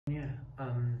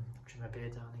Trim my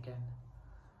beard down again.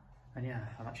 And yeah,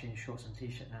 I'm actually in shorts and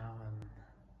t-shirt now.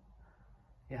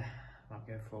 Yeah, I might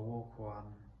go for a walk, or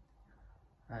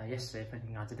yesterday, if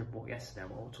anything, I did a walk yesterday. I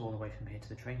walked all the way from here to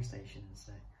the train station,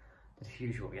 so did a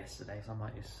huge walk yesterday. So I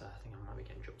might just, I think I might be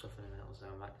getting dropped off in a minute or so.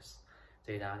 I might just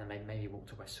do that and then maybe walk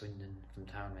to West Swindon from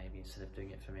town maybe, instead of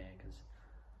doing it from here.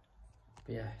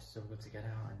 But yeah, it's still good to get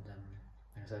out, and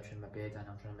like I said, I've trimmed my beard down.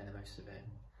 I'm trying to make the most of it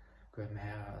and growing my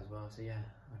hair out as well. So yeah,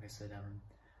 like I said,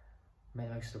 make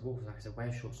the most of the walks. Like I said,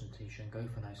 wear shorts and t-shirt and go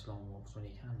for nice long walks when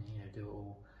you can. You know, do it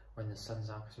all when the sun's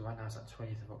out, because right now it's like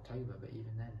 20th of October, but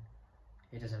even then,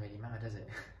 it doesn't really matter, does it?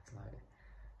 It's like,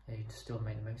 yeah, you still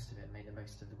make the most of it, make the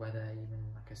most of the weather. Even,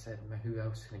 like I said, who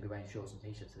else is going to be wearing shorts and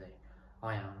t-shirts today?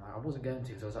 I am. I wasn't going to,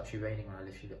 because it was actually raining when I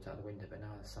literally looked out the window, but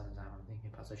now the sun's out, I'm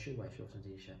thinking perhaps I should wear shorts and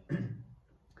t-shirt.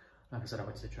 Like I said, I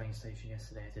went to the train station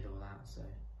yesterday, I did all that, so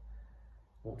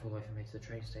walked all the way from here to the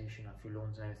train station, I threw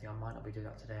lawns and everything. I might not be doing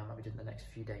that today, I might be doing it the next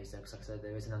few days though, because like I said,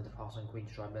 there is an underpass on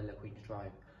Queen's Drive, Queen's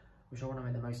Drive, which I want to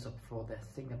make the most of before they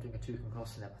think they're doing a Toucan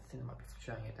crossing there, but I think they might be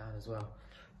shutting it down as well.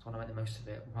 So I want to make the most of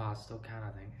it while I still can,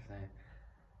 I think. So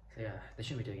yeah, they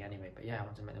shouldn't be doing it anyway, but yeah, I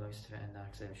want to make the most of it. And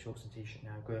like I said, shorts and t-shirt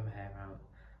now, growing my hair out.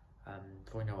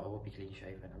 Before I know it, I will be clean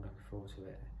shaven. I'm looking forward to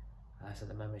it. So at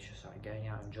the moment, it's just like going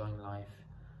out, enjoying life.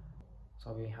 So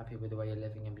I'll be happy with the way you're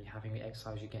living and be happy with the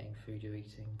exercise you're getting, food you're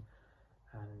eating,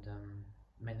 and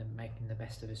making the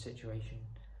best of the situation.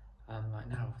 Like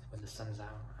now, when the sun's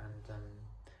out, and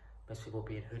most people will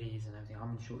be in hoodies and everything.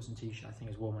 I'm in shorts and t-shirt. I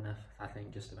think it's warm enough. I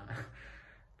think just about.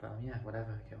 But yeah,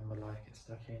 whatever. Get on with life. Get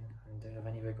stuck in, and don't have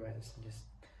any regrets, and just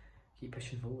keep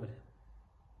pushing forward.